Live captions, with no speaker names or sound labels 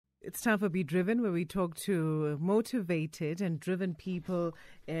It's time for Be Driven, where we talk to motivated and driven people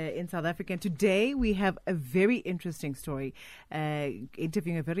in South Africa. And today we have a very interesting story,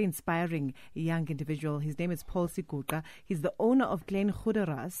 interviewing a very inspiring young individual. His name is Paul Siguqa. He's the owner of Klein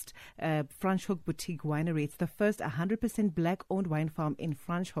Goederust, Franschoek Boutique Winery. It's the first 100% black-owned wine farm in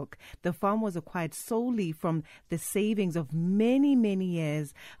Franschoek. The farm was acquired solely from the savings of many, many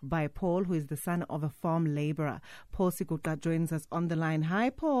years by Paul, who is the son of a farm laborer. Paul Siguqa joins us on the line.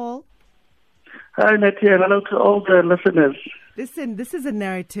 Hi, Paul. Hi, Natia. Hello to all the listeners. Listen, this is a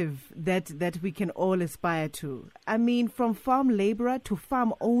narrative that we can all aspire to. I mean, from farm laborer to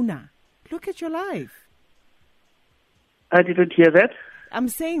farm owner. Look at your life. I didn't hear that. I'm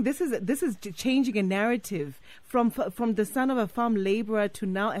saying this is changing a narrative from the son of a farm laborer to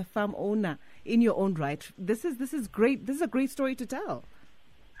now a farm owner in your own right. This is great. This is a great story to tell.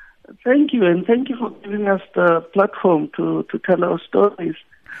 Thank you, and thank you for giving us the platform to tell our stories.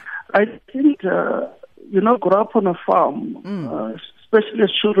 I think, grew up on a farm, especially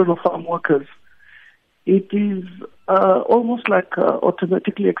as children of farm workers. It is almost like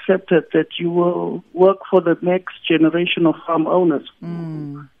automatically accepted that you will work for the next generation of farm owners.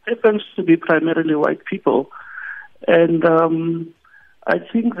 Happens to be primarily white people. And I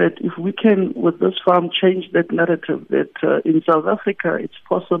think that if we can, with this farm, change that narrative, that in South Africa it's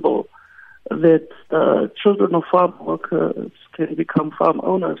possible that children of farm workers can become farm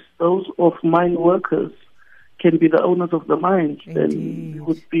owners. Those of mine workers can be the owners of the mines. Then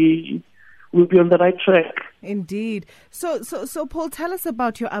we'll be on the right track. Indeed. So, Paul, tell us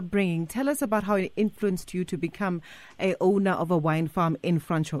about your upbringing. Tell us about how it influenced you to become a owner of a wine farm in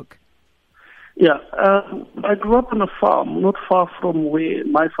Franschoek. Yeah, I grew up on a farm not far from where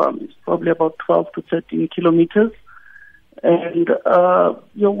my farm is, probably about 12 to 13 kilometers. And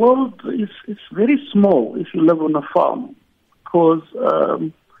your world is very small if you live on a farm, because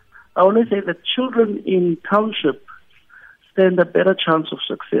I always say that children in township stand a better chance of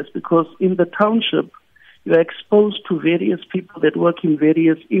success, because in the township you are exposed to various people that work in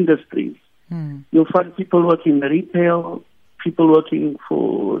various industries. You'll find people working in retail, people working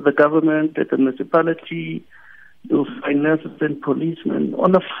for the government at the municipality. You'll find nurses and policemen.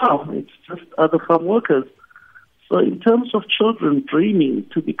 On a farm, it's just other farm workers. So in terms of children dreaming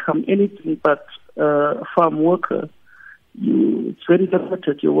to become anything but a farm worker, it's very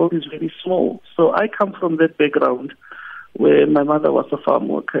limited. Your world is very small. So I come from that background where my mother was a farm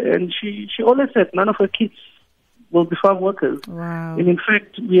worker, and she always said none of her kids will be farm workers. Wow. And in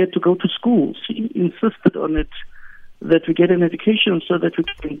fact, we had to go to school. She insisted on it, that we get an education so that we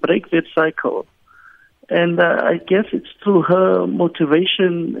can break that cycle. And I guess it's through her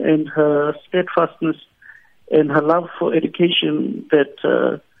motivation and her steadfastness and her love for education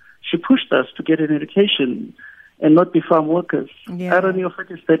that she pushed us to get an education and not be farm workers. Yeah. Irony of it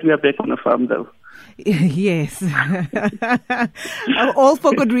is that we are back on a farm, though. Yes. All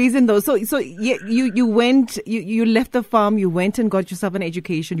for good reason, though. So you went, you left the farm, you went and got yourself an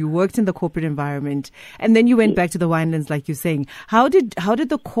education, you worked in the corporate environment, and then you went back to the winelands, like you're saying. How did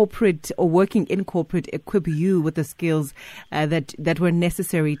the corporate or working in corporate equip you with the skills that were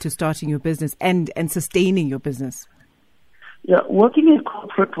necessary to starting your business and sustaining your business? Yeah, working in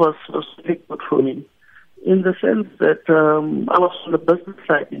corporate was really good for me, in the sense that I was on the business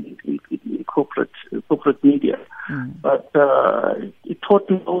side in corporate media. But it taught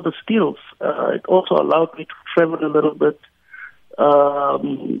me all the skills. It also allowed me to travel a little bit,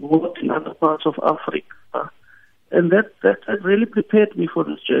 work in other parts of Africa. And that really prepared me for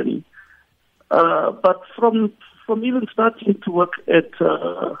this journey. But from even starting to work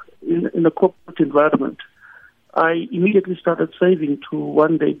in a corporate environment, I immediately started saving to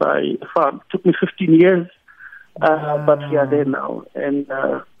one day buy a farm. It took me 15 years, but we are there now. And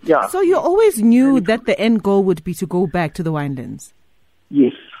yeah. So you always knew that the end goal would be to go back to the winelands?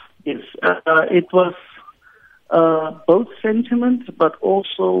 Yes. It was both sentiment, but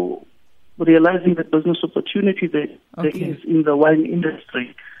also realizing the business opportunity that there is in the wine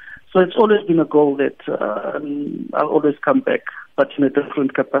industry. So it's always been a goal that I'll always come back, but in a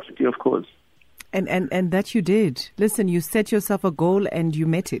different capacity, of course. And that you did. Listen, you set yourself a goal and you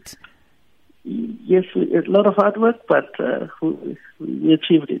met it. Yes, a lot of hard work, but we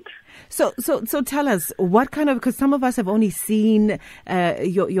achieved it. So tell us, what kind of, because some of us have only seen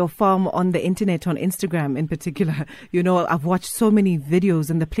your farm on the internet, on Instagram in particular. You know, I've watched so many videos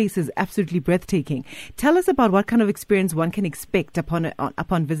and the place is absolutely breathtaking. Tell us about what kind of experience one can expect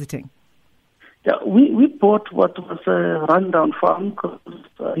upon visiting. Yeah, we bought what was a rundown farm because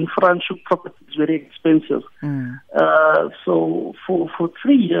in Franschoek property is very expensive. So for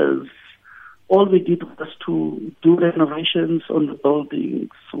 3 years, all we did was to do renovations on the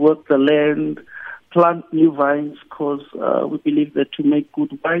buildings, work the land, plant new vines, because we believe that to make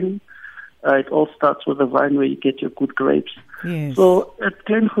good wine, it all starts with the vine where you get your good grapes. Yes. So at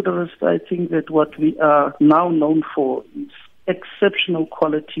Klein Goederust, I think that what we are now known for is exceptional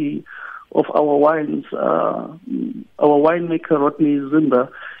quality of our wines. Our winemaker, Rodney Zimba,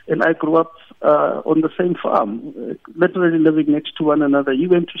 and I grew up on the same farm, literally living next to one another. He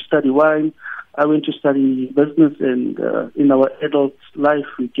went to study wine, I went to study business, and in our adult life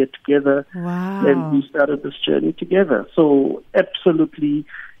we get together. Wow. And we started this journey together. So absolutely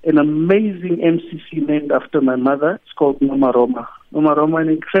an amazing MCC named after my mother. It's called Mama Roma. Mama Roma, an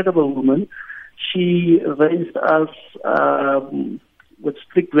incredible woman. She raised us with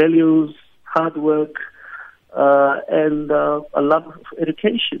strict values, hard work, and a love of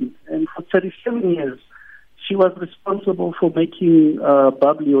education. And for 37 years, she was responsible for making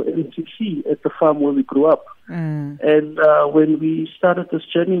bubbly or MCC at the farm where we grew up. And when we started this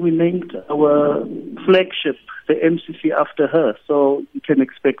journey, we named our flagship, the MCC, after her. So you can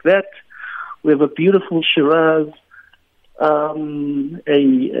expect that. We have a beautiful Shiraz, a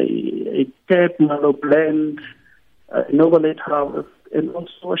Tap Malo blend, an overlaid harvest, and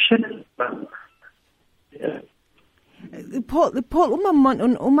also a Chenin blend. Yeah. Paul,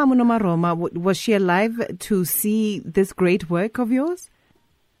 Uma Noma Roma, was she alive to see this great work of yours?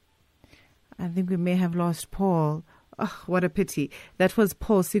 I think we may have lost Paul. Oh, what a pity. That was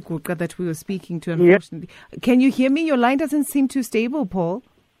Paul Siguqa that we were speaking to, unfortunately. Yeah. Can you hear me? Your line doesn't seem too stable, Paul.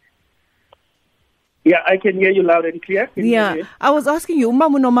 Yeah, I can hear you loud and clear. I was asking you, Uma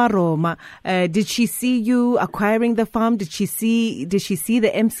Noma Roma, did she see you acquiring the farm? Did she see the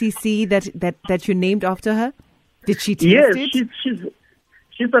MCC that you named after her? Did she taste it? Yes,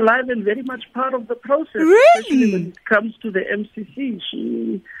 she's alive and very much part of the process. Really? Especially when it comes to the MCC.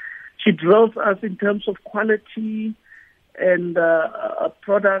 She drove us in terms of quality and a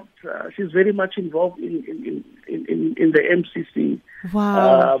product. She's very much involved in the MCC.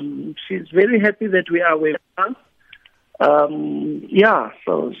 Wow. She's very happy that we are where we are.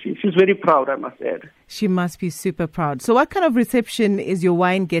 So she's very proud, I must add. She must be super proud. So what kind of reception is your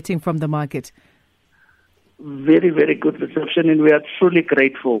wine getting from the market? Very, very good reception, and we are truly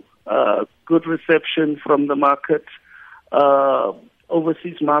grateful. Good reception from the market.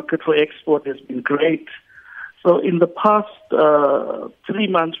 Overseas market for export has been great. So in the past 3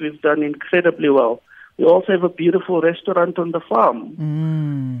 months, we've done incredibly well. We also have a beautiful restaurant on the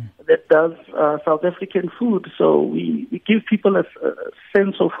farm that does South African food. So we give people a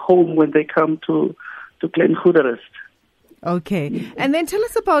sense of home when they come to Klein Goederust. Okay. And then tell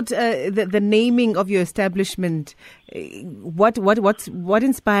us about the naming of your establishment. What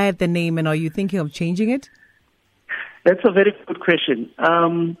inspired the name, and are you thinking of changing it? That's a very good question.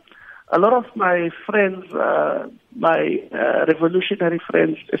 A lot of my friends, my revolutionary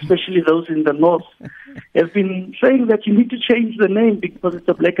friends, especially those in the north, have been saying that you need to change the name because it's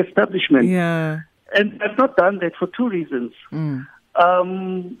a black establishment. Yeah. And I've not done that for two reasons.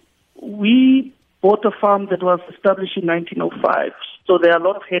 We bought a farm that was established in 1905. So there are a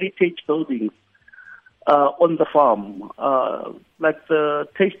lot of heritage buildings on the farm. Like the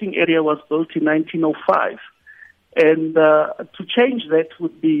tasting area was built in 1905. And to change that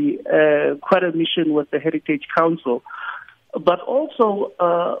would be quite a mission with the Heritage Council. But also,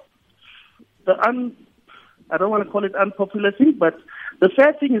 I don't want to call it unpopular thing, but the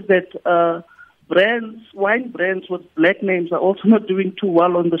sad thing is that wine brands with black names are also not doing too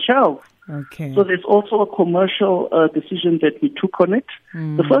well on the shelf. Okay. So there's also a commercial decision that we took on it.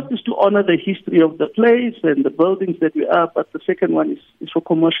 The first is to honor the history of the place and the buildings that we are, but the second one is for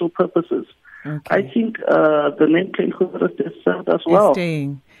commercial purposes. Okay. I think the name Klein Goederust has served us well.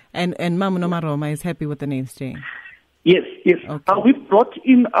 Staying. And Mama Noma Roma is happy with the name staying. Yes. Okay. We brought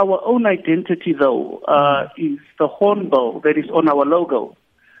in our own identity, though, is the hornbill that is on our logo.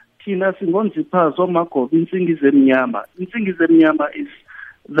 Tina Singonzipa Zomako, Vinsingizemnyama. Vinsingizemnyama is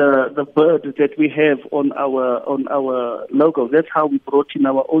the bird that we have on our logo. That's how we brought in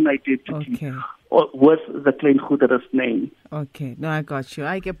our own identity with the Klein Goederust name. Okay, no, I got you.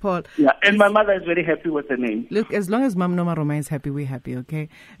 I get Paul. Yeah, and my mother is very happy with the name. Look, as long as Mama Noma Roma is happy, we're happy. Okay,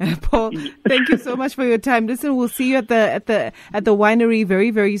 Paul, thank you so much for your time. Listen, we'll see you at the winery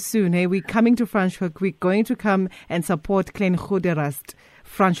very, very soon. Hey, we're coming to Franschoek. We're going to come and support Klein Goederust,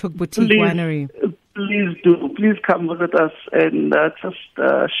 Franschoek Boutique Winery. Please do. Please come visit us and just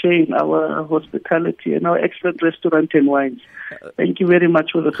share in our hospitality and our excellent restaurant and wines. Thank you very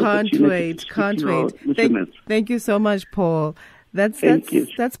much for the opportunity. Can't wait. Thank you so much, Paul. That's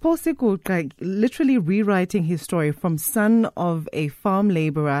Paul Siguqa literally rewriting his story from son of a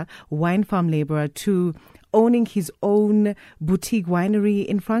wine farm laborer, to owning his own boutique winery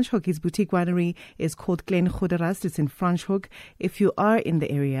in Franschoek. His boutique winery is called Klein Goederust. It's in Franschoek. If you are in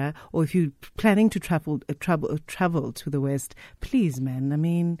the area, or if you're planning to travel to the West, please, man, I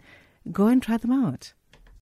mean, go and try them out.